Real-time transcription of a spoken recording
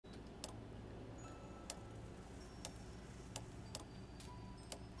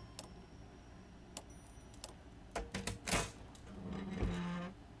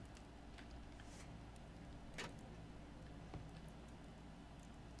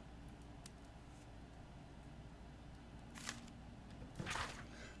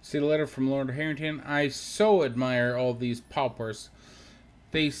See the letter from Lord Harrington. I so admire all these paupers.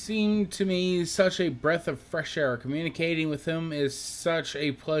 They seem to me such a breath of fresh air. Communicating with them is such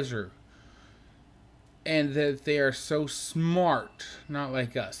a pleasure. And that they are so smart, not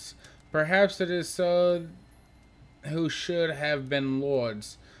like us. Perhaps it is so who should have been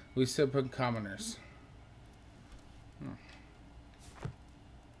lords. We simple commoners.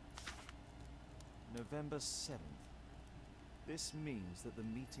 November 7th. This means that the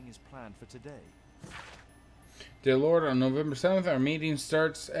meeting is planned for today. Dear Lord, on November 7th, our meeting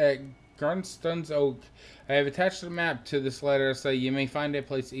starts at Grunston's Oak. I have attached a map to this letter so you may find a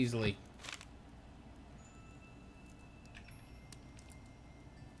place easily.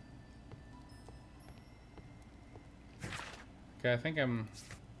 Okay, I think I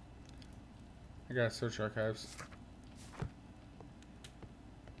gotta search archives.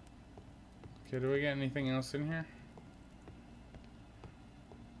 Okay, do we get anything else in here?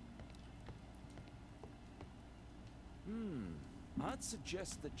 I'd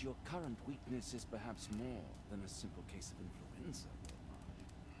suggest that your current weakness is perhaps more than a simple case of influenza, Lord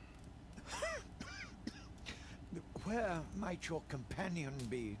Marsh. Where might your companion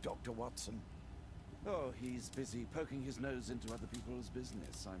be, Dr. Watson? Oh, he's busy poking his nose into other people's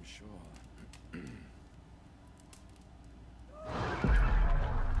business, I'm sure.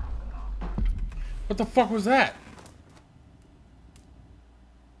 What the fuck was that?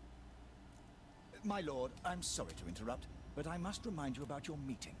 My lord, I'm sorry to interrupt, but I must remind you about your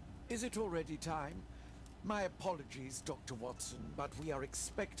meeting. Is it already time? My apologies, Dr. Watson, but we are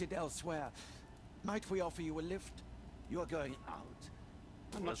expected elsewhere. Might we offer you a lift? You're going out?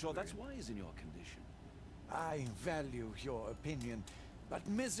 I'm not sure that's wise in your condition. I value your opinion, but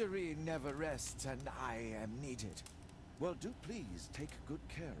misery never rests, and I am needed. Well, do please take good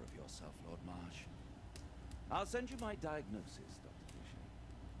care of yourself, Lord Marsh. I'll send you my diagnosis, Dr. Fisher.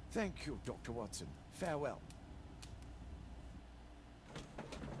 Thank you, Dr. Watson. Farewell.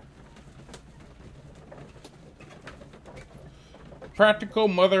 Practical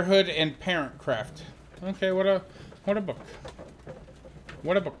Motherhood and Parentcraft. Okay, what a book.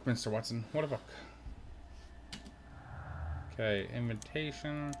 What a book, Mr. Watson. What a book. Okay,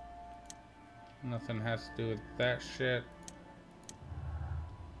 invitation. Nothing has to do with that shit.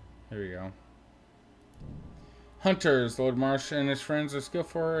 Here we go. Hunters. Lord Marsh and his friends are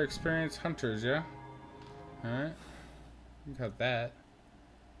skillful, experienced hunters, yeah? Alright. We got that.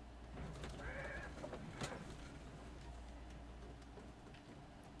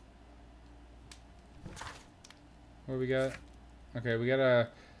 What we got? Okay, we gotta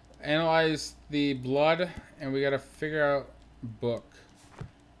analyze the blood, and we gotta figure out book.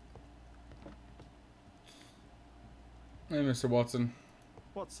 Hey, Mr. Watson.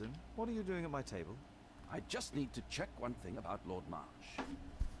 Watson, what are you doing at my table? I just need to check one thing about Lord Marsh.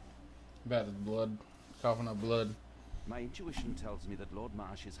 About his blood. Coughing up blood. My intuition tells me that Lord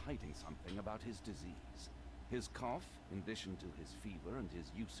Marsh is hiding something about his disease. His cough, in addition to his fever and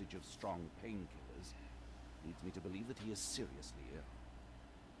his usage of strong painkillers, leads me to believe that he is seriously ill.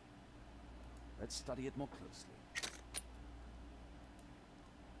 Let's study it more closely.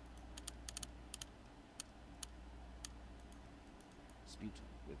 Sputum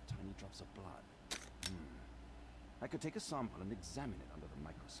with tiny drops of blood. I could take a sample and examine it under the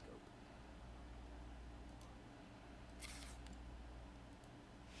microscope.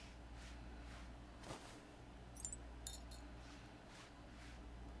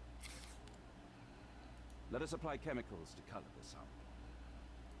 Let us apply chemicals to color the sample.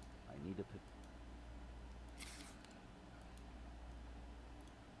 I need a pip.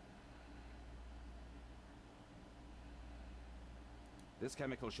 This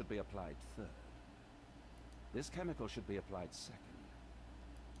chemical should be applied third. This chemical should be applied second.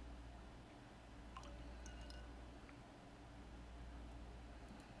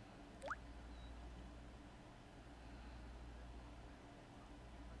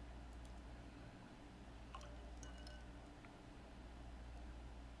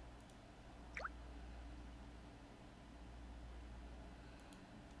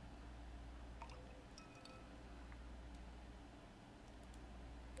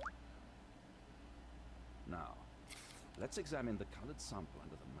 Now, let's examine the colored sample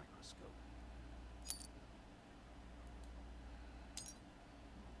under the microscope.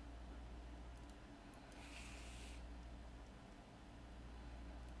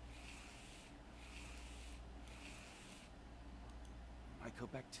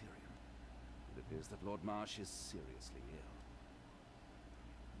 Mycobacterium. It appears that Lord Marsh is seriously ill.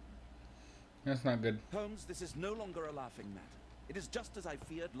 That's not good. Holmes, this is no longer a laughing matter. It is just as I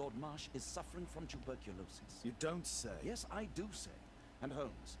feared. Lord Marsh is suffering from tuberculosis. You don't say. Yes, I do say. And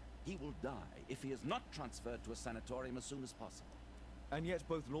Holmes, he will die if he is not transferred to a sanatorium as soon as possible. And yet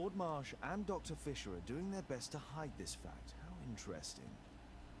both Lord Marsh and Dr. Fisher are doing their best to hide this fact. How interesting.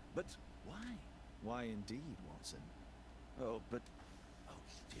 But why? Why indeed, Watson? Oh, but... Oh,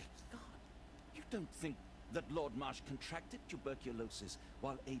 dear God. You don't think that Lord Marsh contracted tuberculosis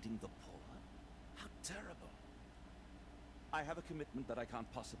while aiding the poor? How terrible. I have a commitment that I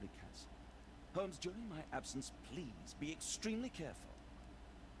can't possibly cancel. Holmes, during my absence, please be extremely careful.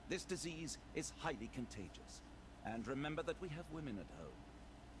 This disease is highly contagious. And remember that we have women at home.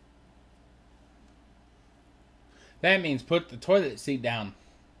 That means put the toilet seat down.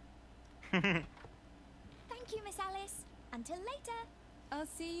 Thank you, Miss Alice. Until later. I'll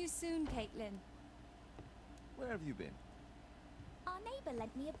see you soon, Caitlin. Where have you been? Our neighbour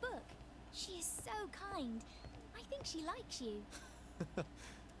lent me a book. She is so kind. I think she likes you.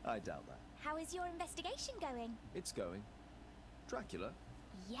 I doubt that. How is your investigation going? It's going. Dracula?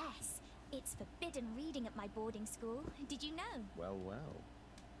 Yes. It's forbidden reading at my boarding school. Did you know? Well, well.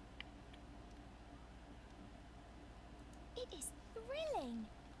 It is thrilling.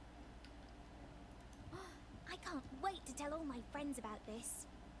 I can't wait to tell all my friends about this.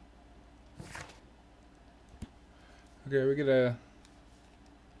 Okay, we gotta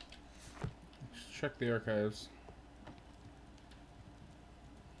check the archives.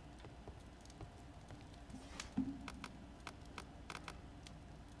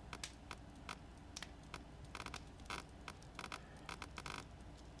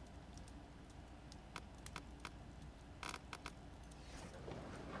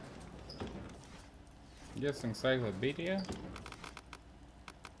 Yes, encyclopedia.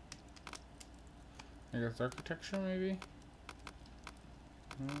 I guess architecture, maybe.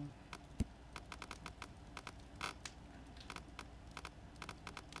 Hmm.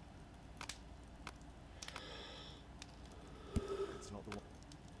 It's not the one.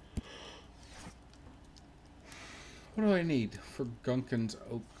 What do I need for Gunkin's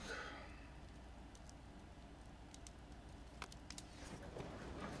Oak?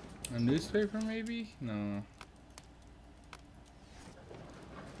 A newspaper, maybe? No.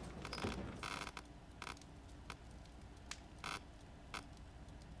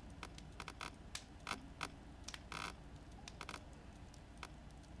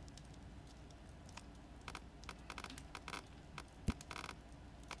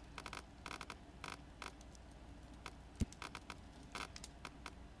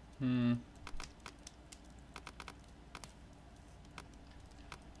 Hmm.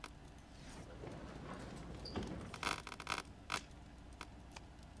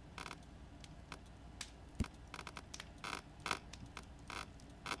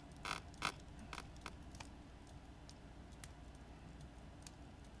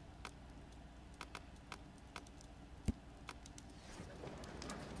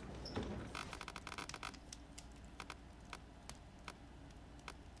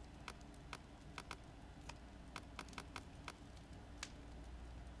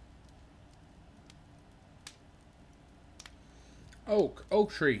 Oak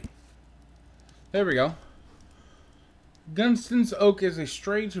tree. There we go. Gunston's oak is a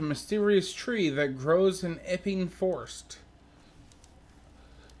strange and mysterious tree that grows in Epping Forest.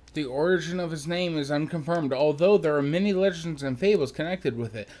 The origin of his name is unconfirmed, although there are many legends and fables connected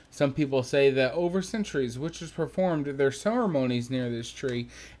with it. Some people say that over centuries, witches performed their ceremonies near this tree,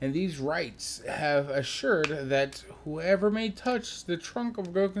 and these rites have assured that whoever may touch the trunk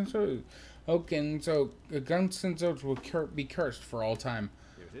of Gunston's oak will be cursed for all time.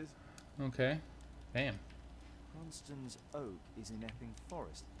 Here it is. Okay. Damn. Constance Oak is in Epping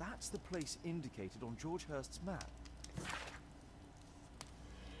Forest. That's the place indicated on George Hurst's map.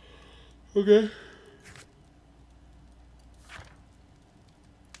 Okay.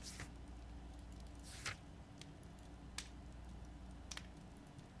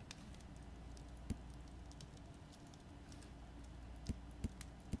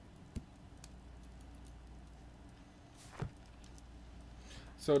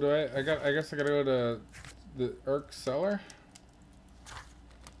 So do I guess I gotta go to the Irk cellar?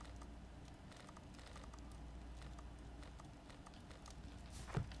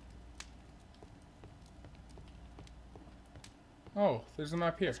 Oh, there's a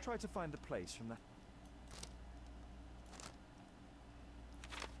map here. Let's try to find the place from that.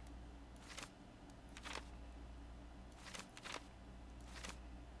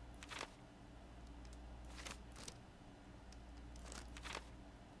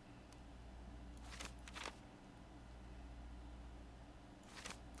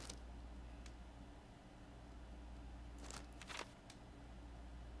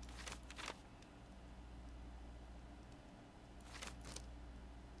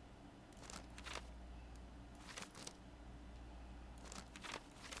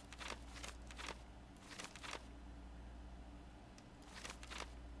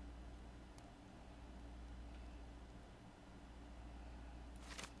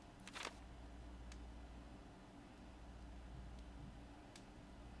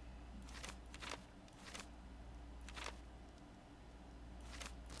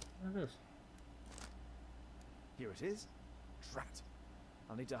 There it is. Here it is. Drat.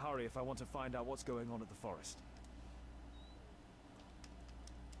 I'll need to hurry if I want to find out what's going on at the forest.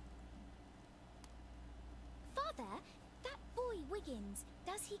 Father, that boy Wiggins,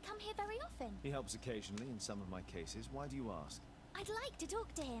 does he come here very often? He helps occasionally in some of my cases. Why do you ask? I'd like to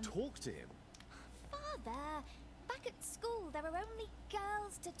talk to him. Talk to him? Father, back at school there are only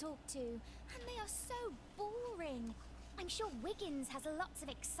girls to talk to, and they are so boring. I'm sure Wiggins has lots of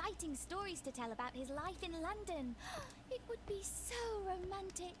exciting stories to tell about his life in London. It would be so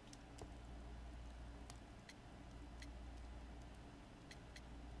romantic.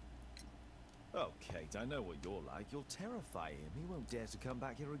 Oh, Kate, I know what you're like. You'll terrify him. He won't dare to come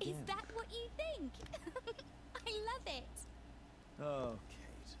back here again. Is that what you think? I love it. Oh,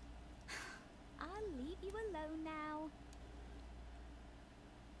 Kate. I'll leave you alone now.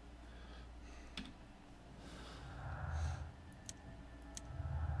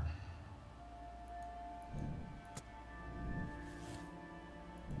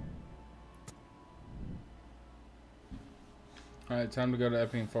 Alright, time to go to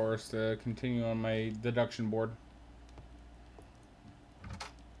Epping Forest to continue on my deduction board.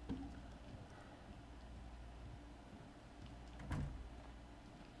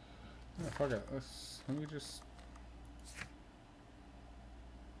 Oh, fuck it. Let me just...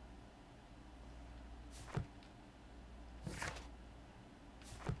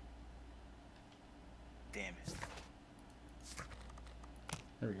 Damn it.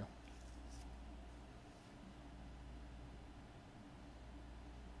 There we go.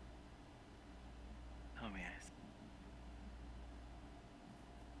 Oh man.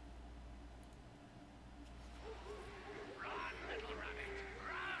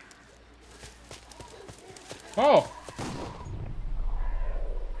 Oh!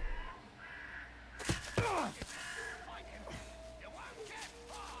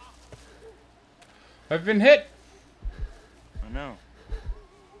 I've been hit! Oh no.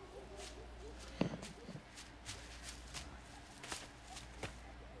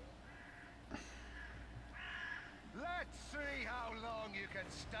 Let's see how long you can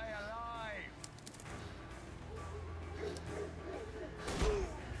stay alive.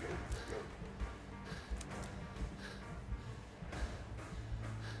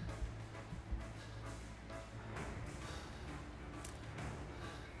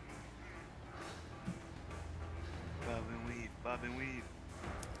 Bob and weave, bob and weave.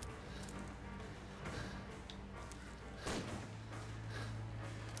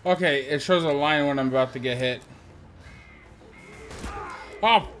 Okay, it shows a line when I'm about to get hit.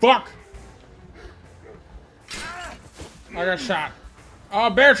 Oh, fuck! I got shot. Oh,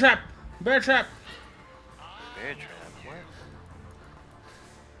 bear trap! Bear trap! Bear trap, what?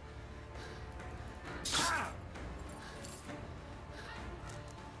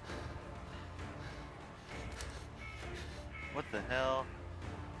 What the hell?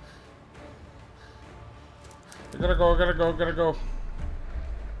 I gotta go, gotta go, gotta go.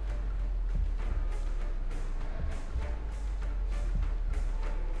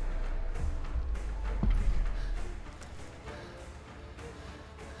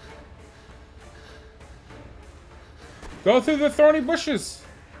 Go through the thorny bushes.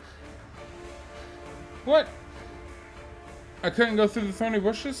 What? I couldn't go through the thorny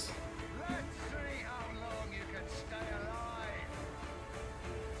bushes? Let's see how long you can stay alive.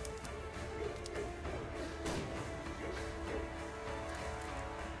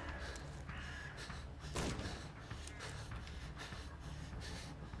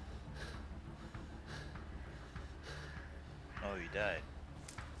 Oh, he died.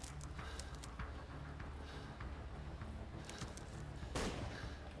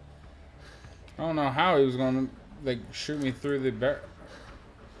 I don't know how he was gonna, like, shoot me through the bear.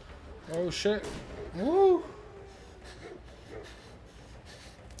 Oh, shit. Woo!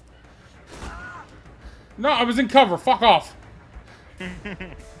 No, I was in cover. Fuck off.